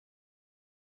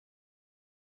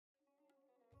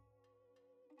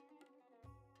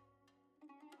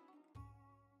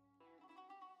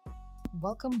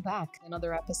Welcome back to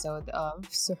another episode of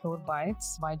Suhoor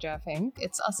Bites by Jeff Inc.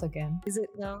 It's us again. Is it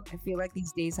though? I feel like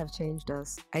these days have changed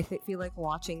us. Feel like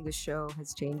watching the show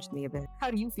has changed me a bit. How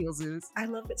do you feel, Zeus? I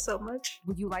love it so much.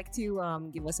 Would you like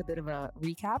to give us a bit of a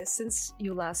recap? Since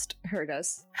you last heard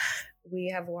us,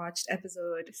 we have watched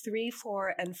episode 3,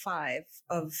 4, and 5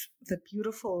 of the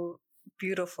beautiful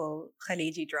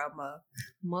Khaliji drama.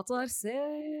 Matar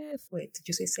Saif. Wait, did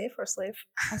you say safe or slave?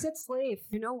 I said slave.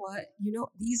 You know what?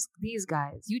 These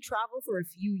guys. You travel for a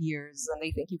few years and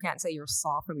they think you can't say you're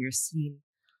saw from your scene.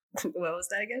 What was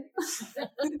that again?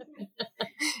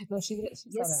 No, she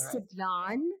Yes, said it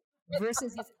right. Siblan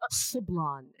versus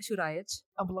Siblan. Shurayat.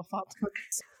 Abla Fatma.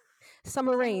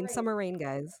 Summer rain,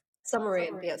 guys. Summer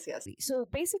rain. Yes. So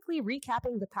basically,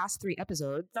 recapping the past 3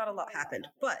 episodes, Not a lot happened,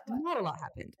 but not a lot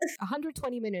happened.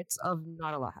 120 minutes of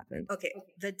not a lot happened. okay.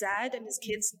 The dad and his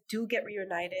kids do get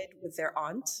reunited with their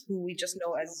aunt, who we just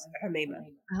know as Hamema.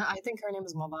 I think her name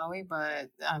is Malawi,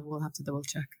 but I will have to double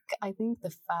check. I think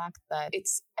the fact that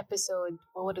it's episode,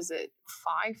 what is it,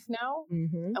 5 now?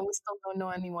 Mm-hmm. And we still don't know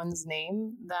anyone's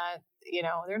name, that,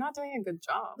 they're not doing a good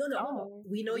job. No.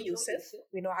 We know Yusuf.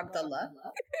 We know Abdullah.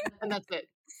 And that's it.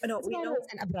 No, we know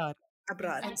And Abrar.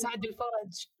 Abrar. And Saad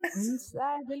al-Faraj.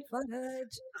 Inside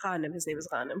al-Faraj. Ghanem. His name is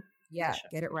Ghanem. Yeah,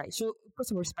 get it right. So put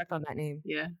some respect on that name.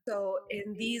 Yeah. So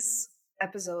in these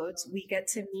episodes, we get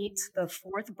to meet the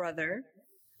third brother,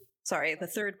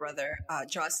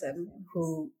 Jasim,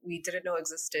 who we didn't know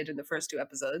existed in the first 2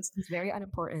 episodes. It's very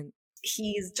unimportant.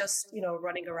 He's just,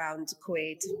 running around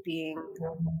Kuwait being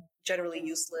generally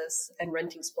useless and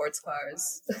renting sports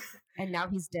cars. And now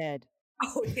he's dead.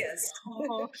 Oh, yes.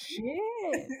 Oh,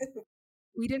 shit.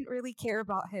 We didn't really care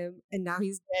about him, and now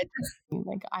he's dead.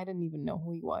 Like, I didn't even know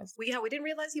who he was. We didn't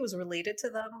realize he was related to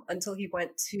them until he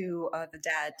went to the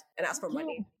dad and asked for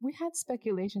money. We had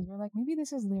speculations. We're like, maybe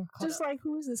this is their cousin. Just like,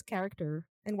 who is this character?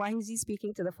 And why is he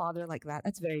speaking to the father like that?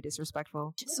 That's very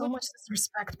disrespectful. So much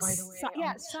disrespect, by the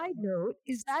way. Side note,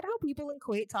 is that how people in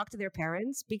Kuwait talk to their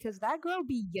parents? Because that girl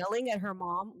be yelling at her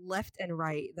mom left and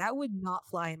right. That would not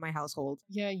fly in my household.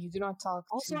 Yeah, you do not talk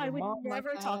Also, to I your would mom never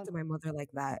like talk that. to my mother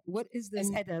like that. What is this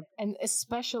edab? And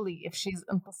especially if she's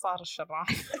Intisar al-Sharrah.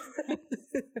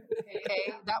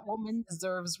 Okay, that woman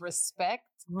deserves respect.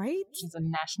 Right? She's a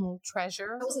national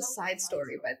treasure. That was a side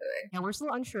story, by the way. And we're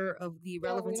still unsure of the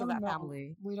relevance of that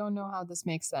family. We don't know how this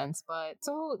makes sense, but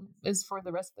so is for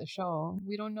the rest of the show.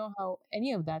 We don't know how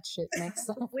any of that shit makes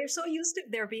sense. We're so used to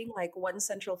there being like one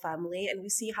central family, and we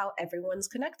see how everyone's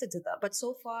connected to them. But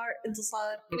so far,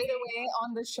 Intisar. By the way,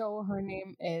 on the show, her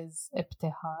name is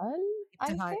Ibtihal. I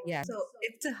think. Yeah. So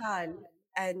Ibtihal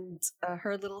and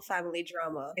her little family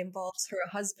drama involves her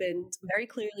husband very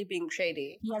clearly being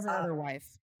shady. He has another wife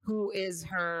who is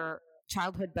her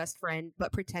childhood best friend,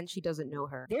 but pretends she doesn't know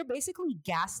her. They're basically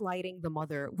gaslighting the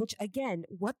mother, which again,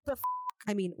 what the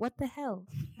what the hell?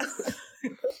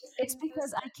 It's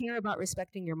because I care about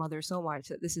respecting your mother so much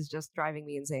that this is just driving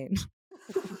me insane.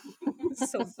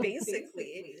 So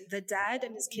basically, the dad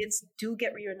and his kids do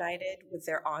get reunited with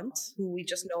their aunt, who we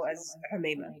just know as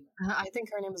Hamema. I think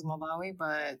her name is Malawi,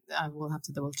 but I will have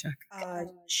to double check.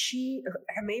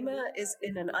 Hamema is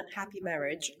in an unhappy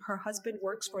marriage. Her husband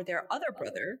works for their other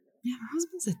brother, Yeah, her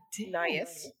husband's a dick. Naif.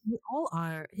 We all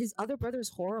are. His other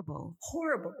brother's horrible.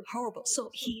 Horrible. So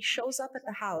he shows up at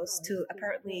the house to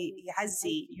apparently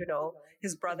yazzi,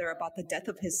 his brother about the death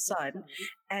of his son.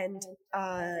 And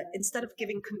instead of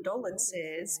giving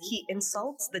condolences, he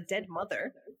insults the dead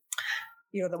mother,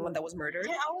 the one that was murdered.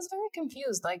 Yeah, I was very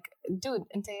confused. Like, dude,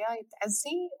 انت جاي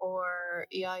تعزي or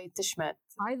جاي تشمت?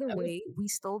 By the way, we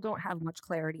still don't have much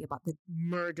clarity about the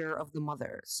murder of the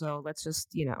mother. So let's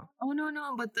just, Oh,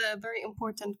 no, but the very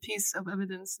important piece of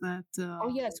evidence that... Oh,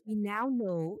 yes. We now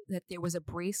know that there was a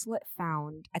bracelet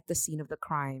found at the scene of the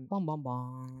crime. Bum, bum,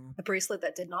 bum. A bracelet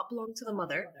that did not belong to the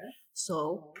mother,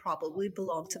 so probably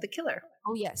belonged to the killer.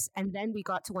 Oh, yes. And then we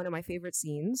got to one of my favorite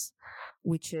scenes,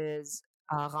 which is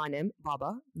Ghanem,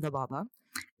 the Baba,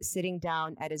 sitting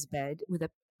down at his bed with a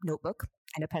notebook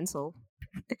and a pencil,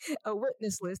 a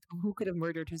witness list of who could have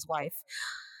murdered his wife.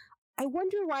 I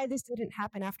wonder why this didn't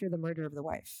happen after the murder of the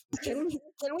wife. Can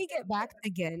we get back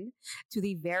again to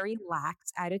the very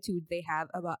lax attitude they have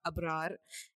about Abrar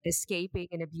escaping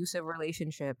an abusive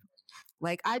relationship?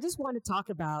 Like, I just want to talk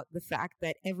about the fact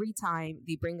that every time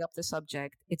they bring up the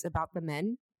subject, it's about the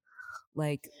men.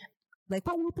 Like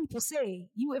what will people say?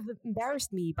 You have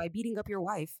embarrassed me by beating up your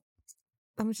wife.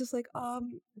 I was just like,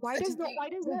 why does no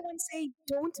one say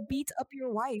don't beat up your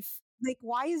wife? Like,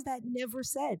 why is that never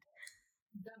said?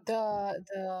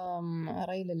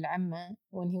 Rayl al-Amma,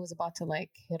 when he was about to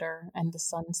like hit her and the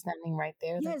son standing right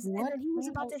there. Like, Yes, and what then he was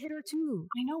kind about of- to hit her too.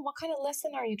 I know, what kind of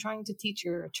lesson are you trying to teach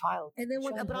your child? And then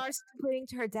when Showing Abrar is complaining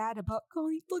to her dad about,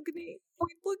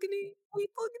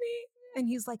 and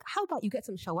he's like, how about you get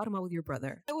some shawarma with your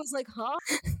brother? I was like, huh?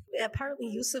 Apparently,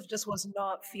 Yusuf just was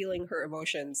not feeling her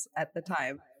emotions at the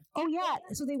time. Oh yeah,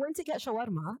 so they went to get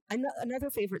shawarma. Another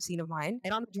favorite scene of mine.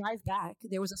 And on the drive back,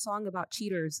 there was a song about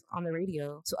cheaters on the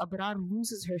radio. So Abrar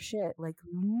loses her shit.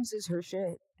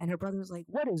 And her brother was like,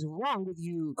 "What is wrong with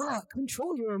you?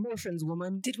 Control your emotions,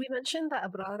 woman." Did we mention that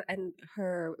Abrar and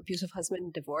her abusive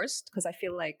husband divorced? Because I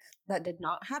feel like that did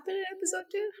not happen in episode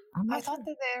 2. I thought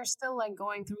that they're still like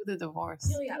going through the divorce.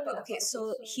 No, yeah, but okay,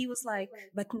 so he was like,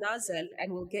 but Nazal,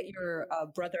 and we'll get your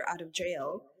brother out of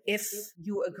jail if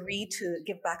you agree to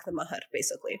give back the mahar,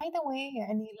 basically. By the way,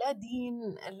 يعني لا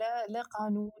دين لا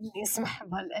قانون يسمح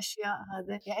بهالأشياء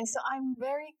هذا. And so I'm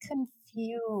very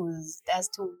confused as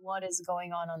to what is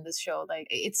going on this show. Like,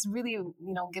 it's really,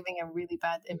 giving a really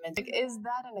bad image. Like, is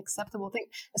that an acceptable thing?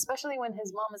 Especially when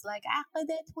his mom is like,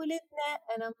 عقدت ولدنا.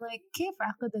 And I'm like, كيف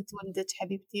عقدت ولدك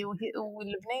حبيبتي؟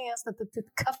 والبنية أصلا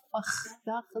تتكفخ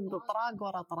تاخذ طراق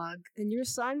ورا طراق. And your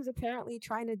son's apparently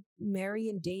trying to marry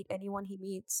and date anyone he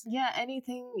meets. Yeah,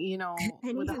 anything,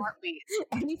 with a heartbeat.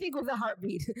 Anything with a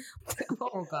heartbeat.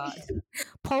 Oh God.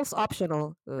 Pulse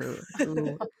optional.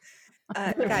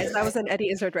 Guys, that was an Eddie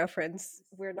Izzard reference.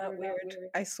 We're not weird,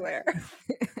 I swear.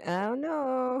 Oh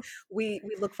no. We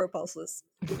look for pulses.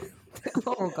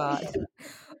 Oh God.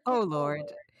 Oh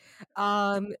Lord.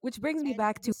 Which brings me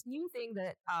back to this new thing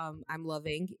that I'm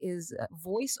loving is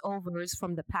voiceovers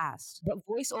from the past, but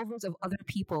voiceovers of other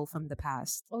people from the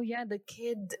past. Oh yeah, the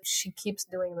kid, she keeps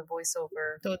doing the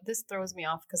voiceover. So this throws me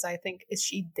off because I think, is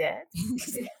she dead?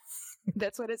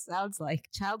 That's what it sounds like.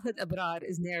 Childhood Abrar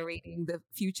is narrating the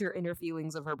future inner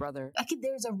feelings of her brother. أكيد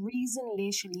there's a reason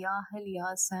ليش الياهل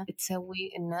الياسة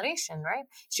تسوي narration, right?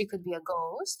 She could be a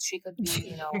ghost. She could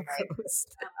be, like,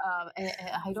 Ghost.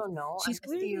 I don't know. She's an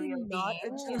clearly ethereal not a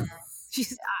being. ghost.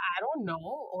 She's I don't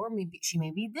know, or maybe she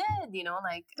may be dead.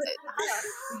 Like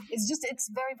it's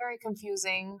very, very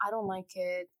confusing. I don't like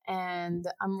it, and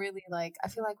I'm really like, I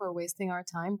feel like we're wasting our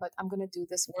time, but I'm gonna do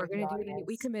this. We're gonna do it.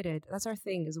 We committed. That's our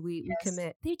thing. Is we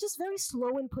commit. They're just very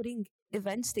slow in putting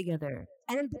events together,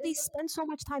 and they spend so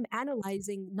much time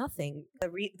analyzing nothing.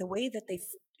 The way that they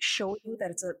show you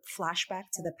that it's a flashback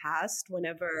to the past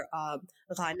whenever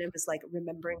Ghanem is like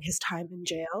remembering his time in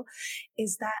jail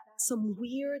is that some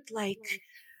weird like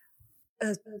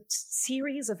a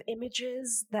series of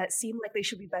images that seem like they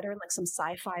should be better in like some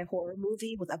sci-fi horror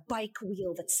movie with a bike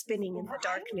wheel that's spinning in the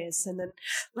darkness, and then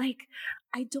like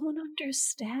I don't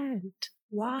understand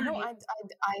why.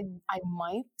 I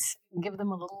might give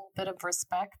them a little bit of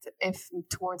respect if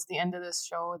towards the end of this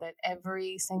show that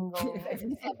every single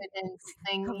evidence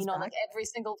thing, like every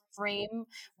single frame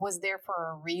was there for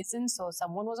a reason. So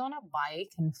someone was on a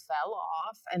bike and fell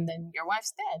off, and then your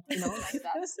wife's dead. Like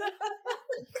that's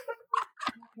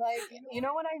like, you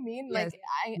know what I mean? Yes.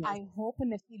 Like I hope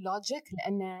ان في logic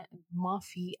لأن ما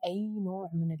في أي نوع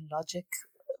من اللوجيك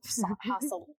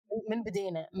حاصل من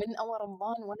بدينا من أول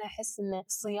رمضان وأنا أحس إن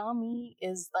صيامي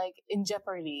is like in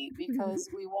jeopardy because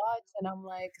we watch and I'm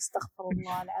like استغفر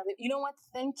الله العظيم. You know what?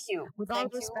 Thank you. With all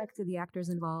respect to the actors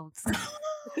involved.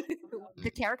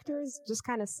 The characters just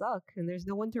kind of suck and there's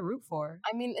no one to root for.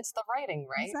 I mean, it's the writing,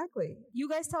 right? Exactly. You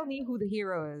guys tell me who the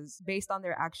hero is based on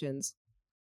their actions.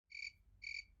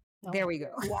 There we go.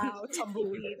 Wow,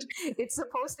 tumbleweed. It's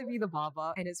supposed to be the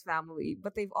Baba and his family,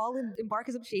 but they've all embarked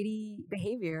on some shady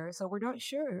behavior, so we're not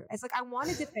sure. It's like, I want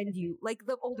to defend you, like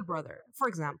the older brother, for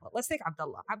example. Let's take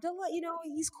Abdullah. Abdullah,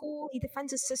 he's cool. He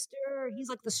defends his sister. He's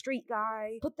like the street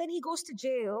guy. But then he goes to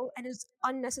jail and is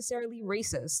unnecessarily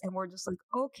racist. And we're just like,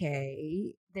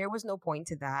 okay, there was no point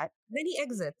to that. Then he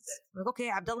exits. Like,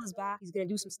 okay, Abdullah's back. He's going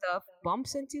to do some stuff.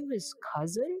 Bumps into his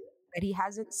cousin that he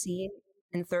hasn't seen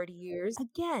in 30 years.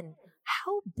 Again,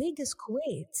 how big is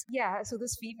Kuwait? Yeah, so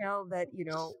this female that,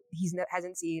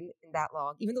 hasn't seen in that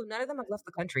long, even though none of them have left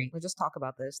the country. Let's just talk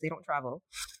about this. They don't travel.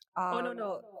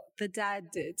 No. The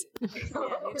dad did.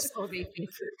 So they did.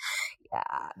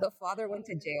 Yeah, the father went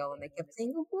to jail and they kept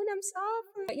saying, I'm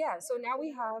sorry. But yeah, so now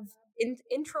we have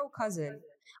intro cousin.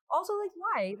 Also, like,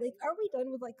 why? Like, are we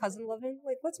done with, like, cousin loving?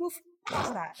 Like, let's move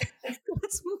past that.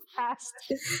 Let's move past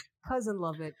cousin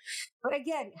loving. But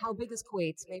again, how big is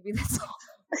Kuwait? Maybe that's all.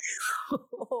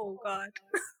 Oh, God.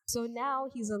 So now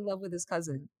he's in love with his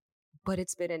cousin. But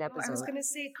it's been an episode. I was going to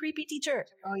say creepy teacher.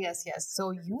 Oh, yes.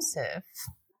 So Yusuf,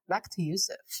 back to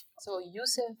Yusuf. So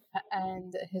Yusuf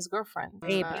and his girlfriend.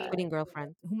 wedding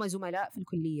girlfriend. هما زملاء في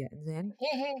الكلية. إنزين.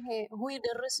 Hey, هو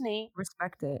يدرسني.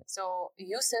 Respect it. So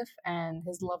Yusuf and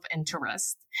his love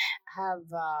interest have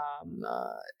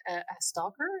a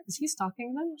stalker. Is he stalking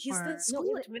them? He's the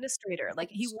school administrator. Like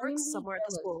he works somewhere at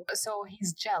the school. So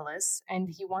he's jealous and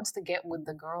he wants to get with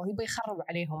the girl. يبغى يخرب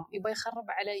عليهم. يبغى يخرب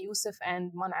على يوسف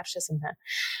and ما نعرف شو اسمها.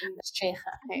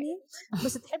 الشيخة.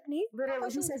 بس تحبني؟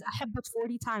 Literally he says أحبك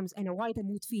 40 times and why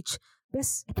تموت فيك.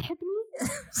 بس تحبني؟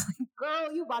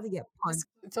 Girl, you about to get punched.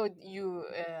 So you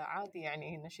عادي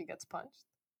يعني إن she gets punched.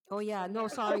 Oh yeah, no,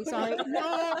 sorry. No.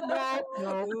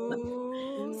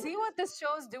 See what this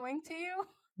show is doing to you?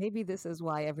 Maybe this is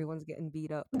why everyone's getting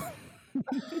beat up.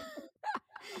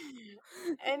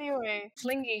 Anyway,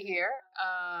 Flingy here.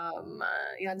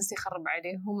 جالس يخرب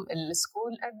عليهم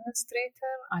السكول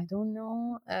administrator. I don't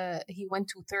know. He went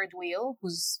to Third Wheel,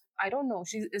 who's I don't know.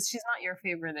 She's not your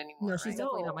favorite anymore. No, she's right?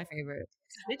 definitely not my favorite.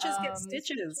 Snitches get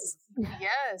stitches.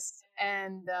 Yes,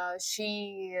 and she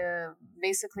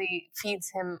basically feeds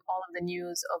him all of the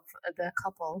news of the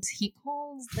couples. He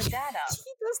calls the data.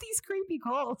 He does these creepy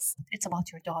calls. It's about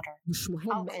your daughter. مش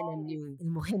مهم أنا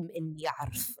المهم إني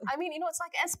أعرف. I mean, it's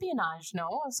like espionage, no?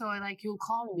 So like you'll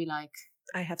call and be like,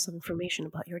 I have some information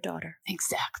about your daughter.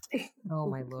 Exactly. Oh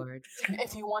my Lord.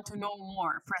 If you want to know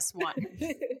more, press 1.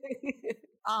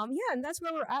 Yeah, and that's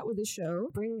where we're at with the show,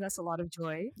 bringing us a lot of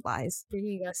joy, lies,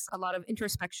 bringing us a lot of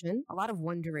introspection, a lot of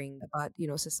wondering about,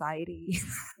 society.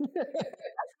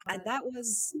 And that was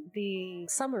the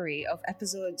summary of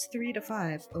episodes 3 to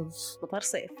 5 of Matar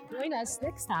Saif. Join us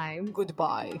next time.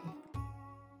 Goodbye.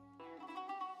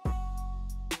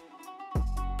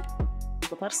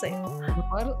 Matar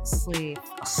Saif.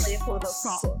 Slave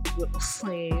with a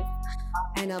slave.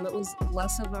 And it was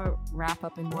less of a wrap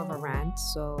up and more of a rant.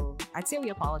 So I'd say we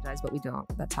apologize, but we don't.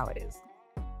 That's how it is.